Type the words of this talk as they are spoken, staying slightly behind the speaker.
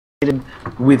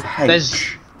with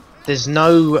H. There's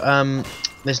no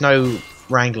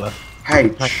Wrangler.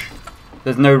 H.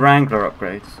 There's no Wrangler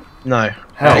upgrades. No.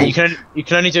 Hell. You can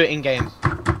only do it in game.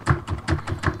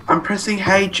 I'm pressing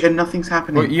H and nothing's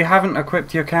happening. Well, you haven't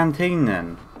equipped your canteen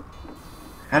then.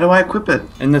 How do I equip it?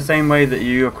 In the same way that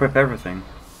you equip everything.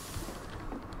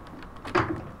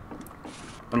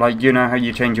 Like, you know how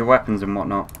you change your weapons and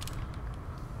whatnot.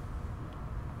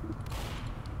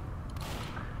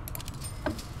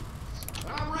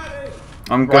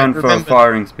 I'm going for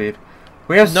firing speed.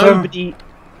 We have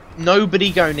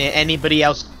nobody go near anybody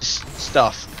else's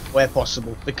stuff where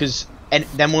possible, because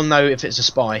then we'll know if it's a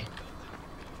spy.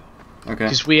 Okay.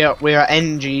 Because we are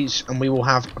NGs and we will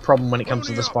have a problem when it comes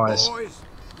to the spies.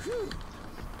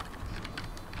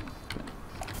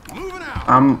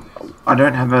 I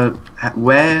don't have a.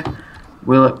 Where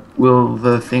will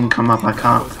the thing come up? I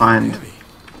can't find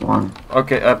one.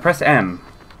 Okay, press M.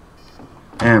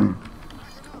 M.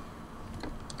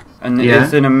 And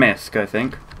it's in a misc, I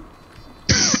think.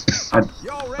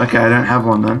 Okay, I don't have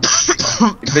one then.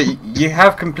 But you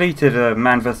have completed a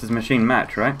man versus machine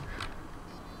match, right?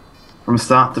 From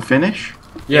start to finish?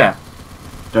 Yeah.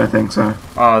 Don't think so.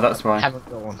 Oh, that's why. I haven't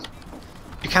got one.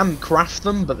 You can craft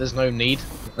them, but there's no need.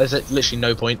 There's literally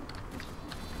no point.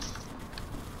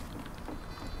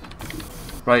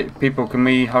 Right, people, can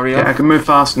we hurry up? Yeah, I can move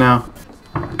fast now.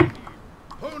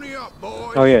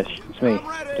 Oh yes, it's me.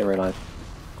 Didn't realise.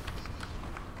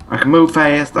 I can move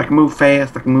fast, I can move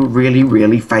fast, I can move really,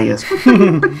 really fast.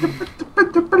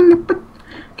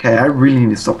 Okay, I really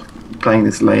need to stop playing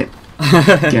this late.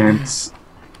 Games.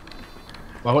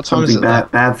 Well, what time is it?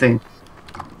 Bad thing.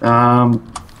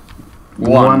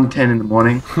 1:10 in the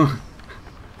morning.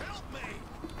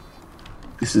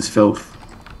 This is filth.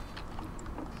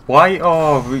 Why?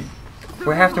 Oh, we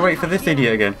have to wait for this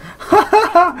idiot again.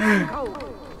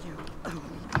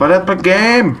 Put up a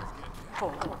game!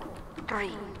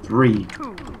 3,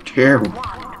 2,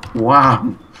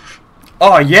 1.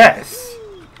 Oh yes!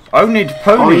 Only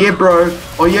pony. Oh yeah, bro.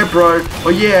 Oh yeah, bro. Oh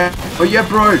yeah. Oh yeah,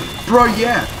 bro. Bro,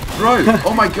 yeah. Bro.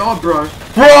 Oh my god, bro.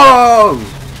 Bro!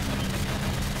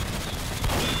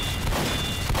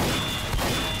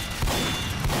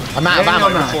 I'm out of ammo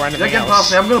before anything Don't get else.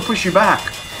 past me. I'm gonna push you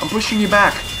back. I'm pushing you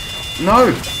back.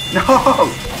 No. No.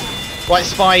 White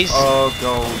spies. Oh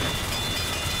god.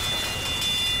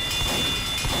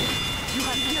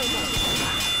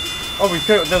 Oh, we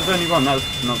killed. There's only one. That was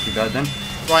not too bad then.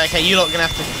 Right, okay, you lot are gonna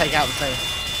have to take out the thing.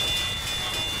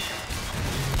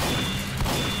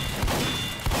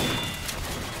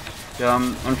 Yeah,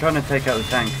 I'm trying to take out the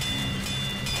tank.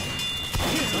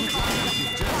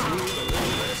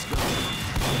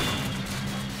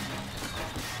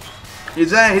 He's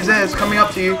there. He's there. It's coming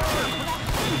up to you.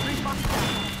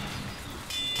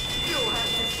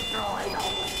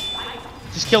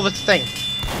 Just kill the thing.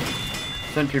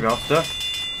 Sentry Buster.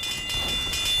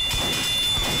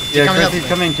 Yeah, Chris, he's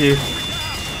coming to you.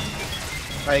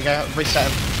 There you go,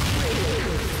 reset him.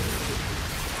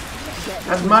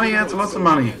 That's money. That's lots of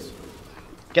money.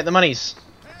 Get the monies.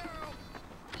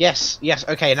 Yes, yes,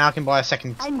 okay, now I can buy a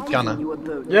second gunner.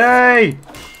 Yay!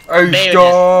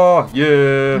 A-star!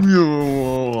 Yeah!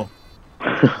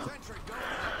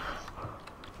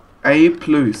 A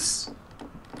plus.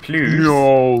 Plus?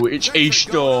 No, it's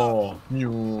A-star.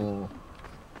 No.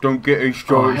 Don't get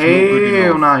A-star, Oh, it's not good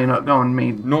hell enough. no, you're not going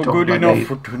me. Not good enough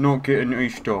to not get an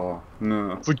A-star.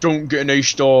 No. If I don't get an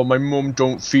A-star, my mum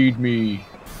don't feed me.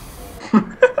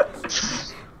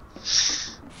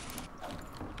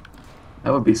 That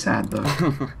would be sad though.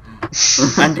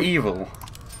 And evil.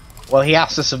 Well, he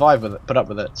has to survive with it, put up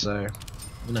with it, so,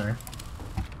 you know.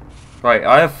 Right,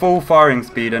 I have full firing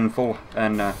speed and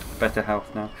better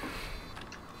health now.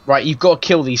 Right, you've got to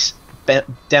kill these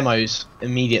demos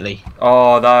immediately.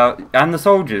 Oh, and the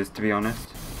soldiers, to be honest.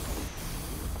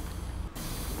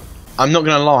 I'm not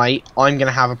gonna lie, I'm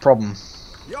gonna have a problem.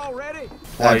 Y'all ready?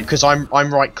 Because I'm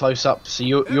right close up, so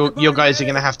your guys are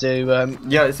gonna have to.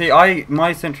 Yeah, see,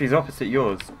 my sentry's opposite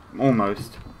yours,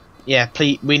 almost. Yeah,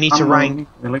 please, we need to rank.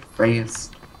 Really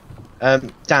fast.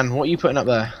 Dan, what are you putting up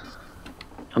there?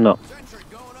 I'm not.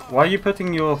 Why are you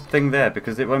putting your thing there?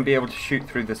 Because it won't be able to shoot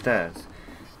through the stairs.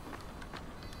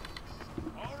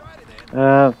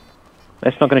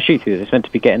 It's not going to shoot through this. It's meant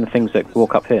to be getting the things that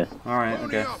walk up here. Alright,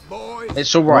 okay.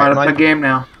 It's alright. Play game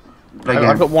now.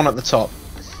 I've got one at the top.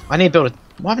 I need to build a.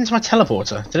 What happened to my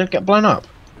teleporter? Did it get blown up?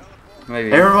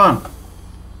 Maybe. Everyone.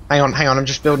 Hang on, I'm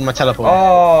just building my teleporter.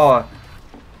 Oh!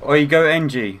 Or you go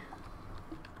NG.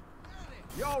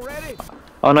 Y'all ready?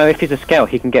 Oh no, if he's a scout,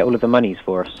 he can get all of the monies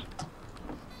for us.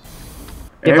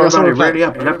 Yeah, but Everybody, also ready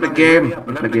up. Let the game.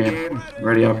 Let the game.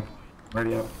 Ready up.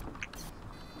 Ready up.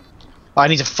 Oh,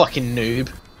 and he's a fucking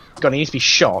noob. God, he needs to be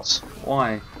shot.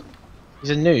 Why? He's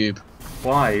a noob.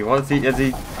 Why? What's he? Is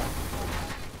he?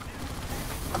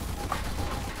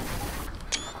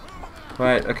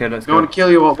 Right. Okay. Let's I want go. to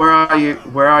kill you. Where are you?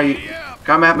 Where are you?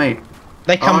 Come at me.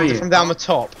 They come Oh, yeah. from down the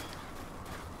top.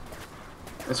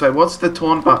 This way. What's the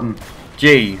taunt button?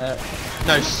 G. No.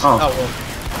 Oh.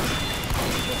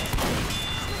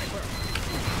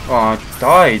 Oh, I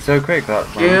died so quick that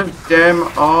time. Give them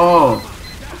all.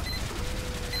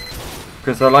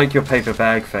 Because I like your paper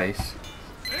bag face.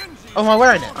 Oh, am I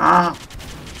wearing it? Ah.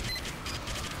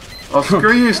 Oh,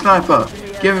 screw you, sniper.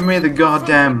 Giving me the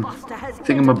goddamn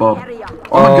thingamabob.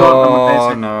 Oh my god, I'm Oh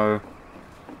amazing. no.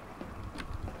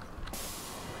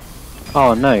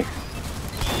 Oh no.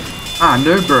 Ah,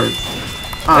 no, bro.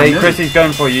 Ah, Hey, no. Chrissy's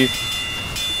going for you.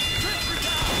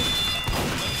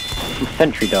 The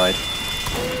sentry died.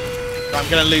 I'm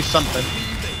gonna lose something.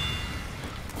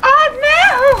 Oh,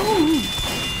 no!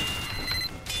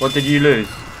 What did you lose?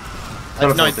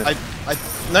 No,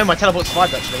 Teleported. no, my teleport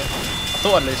survived actually. I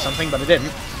thought I'd lose something, but I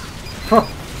didn't.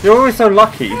 You're always so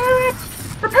lucky.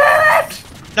 Prepare it!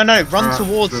 No, run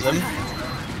towards them.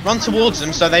 Run towards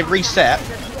them so they reset.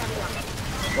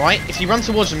 Right? If you run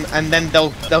towards them and then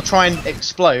they'll try and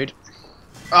explode.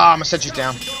 Ah, my sentry's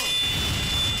down.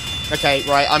 Okay,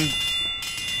 right, I'm.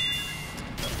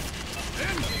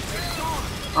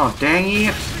 Oh, dang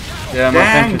it. Yeah, my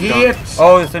Dang sentry's it! gone.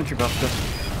 Oh, the sentry buster.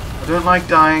 I don't like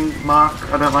dying, Mark.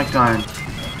 I don't like dying.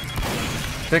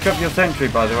 Pick up your sentry,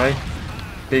 by the way,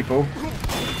 people.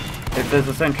 If there's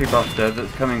a sentry buster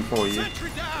that's coming for you.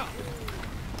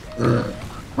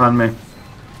 Run me.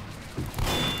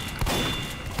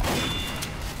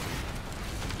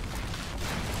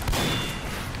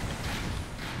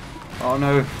 Oh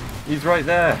no, he's right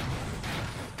there.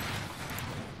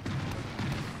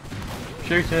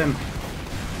 Shoot him.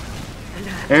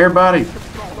 Everybody.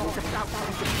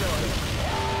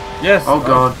 Yes. Oh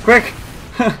god. Quick.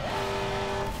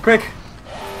 Quick.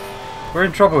 We're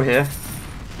in trouble here.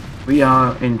 We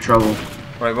are in trouble.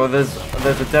 Right, well there's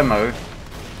a demo.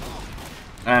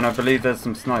 And I believe there's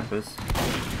some snipers.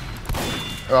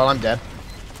 Well, I'm dead.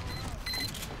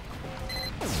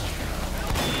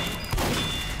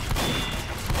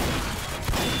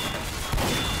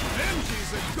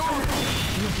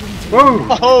 Whoa!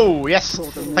 Oh yes!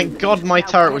 Thank God my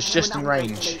turret was just in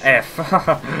range. F.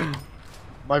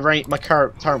 My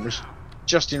turret was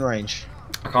just in range.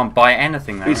 I can't buy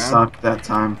anything that We round. sucked that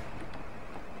time.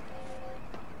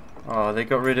 Oh, they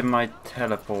got rid of my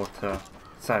teleporter.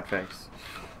 Sad face.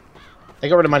 They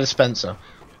got rid of my dispenser.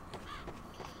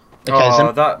 Okay, Oh,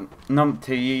 so that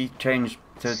numpty changed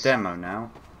to demo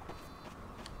now.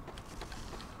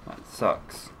 That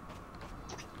sucks.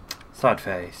 Sad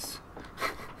face.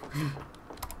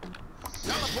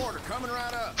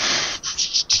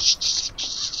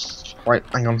 right,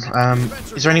 hang on.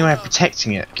 Is there any way of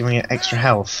protecting it, giving it extra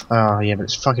health? Oh yeah, but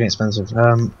it's fucking expensive.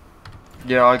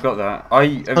 Yeah, I got that.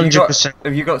 Have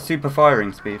 100%. you got super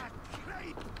firing speed?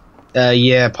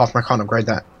 Yeah, apart from I can't upgrade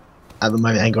that at the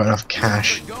moment. I ain't got enough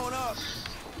cash.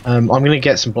 I'm gonna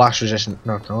get some blast resistance.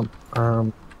 No, I can't.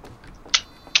 I'm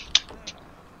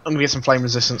gonna get some flame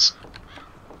resistance.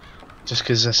 Just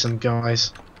because there's some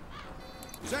guys.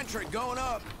 Sentry going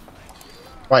up.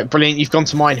 Right, brilliant. You've gone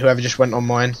to mine. Whoever just went on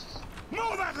mine.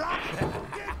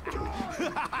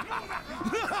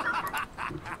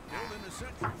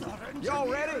 Y'all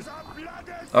ready?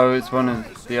 Oh, it's one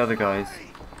of the other guys.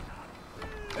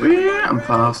 Yeah, I'm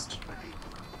fast.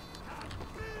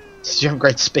 Did you have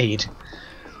great speed?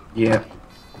 Yeah.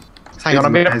 Hang on,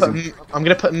 Amazing. I'm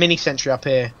gonna put a mini sentry up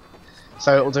here,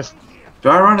 so it'll just. Do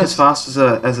I run as fast as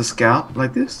a scout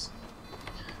like this?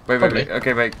 Wait, Probably.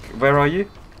 okay, wait. Where are you?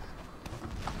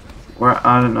 Where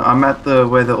I don't know. I'm at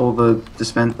where all the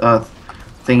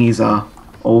thingies are.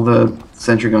 All the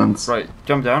sentry guns. Right,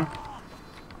 jump down.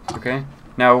 Okay.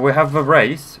 Now we have a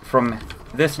race from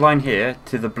this line here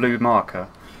to the blue marker.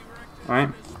 Alright?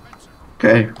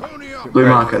 Okay. Blue Right.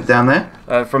 marker down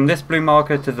there. From this blue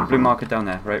marker to the blue marker down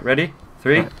there. Right, ready?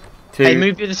 3, 2, Hey,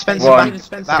 move your dispenser one,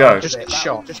 back. go. Just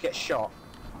get shot.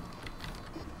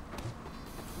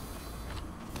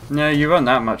 No, you weren't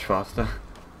that much faster.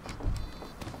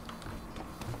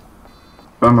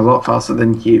 I'm a lot faster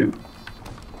than you.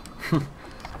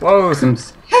 Whoa! Some-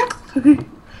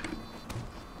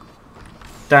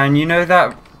 Dan, you know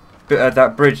that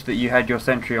that bridge that you had your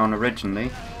sentry on originally?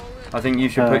 I think you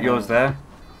should put yours there.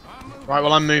 Right,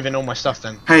 well I'm moving all my stuff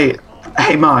then. Hey,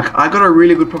 Mark, I got a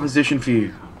really good proposition for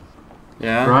you.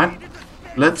 Yeah? Right?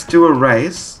 Let's do a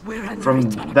race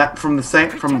from the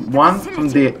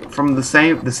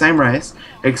same race,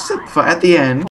 except for at the end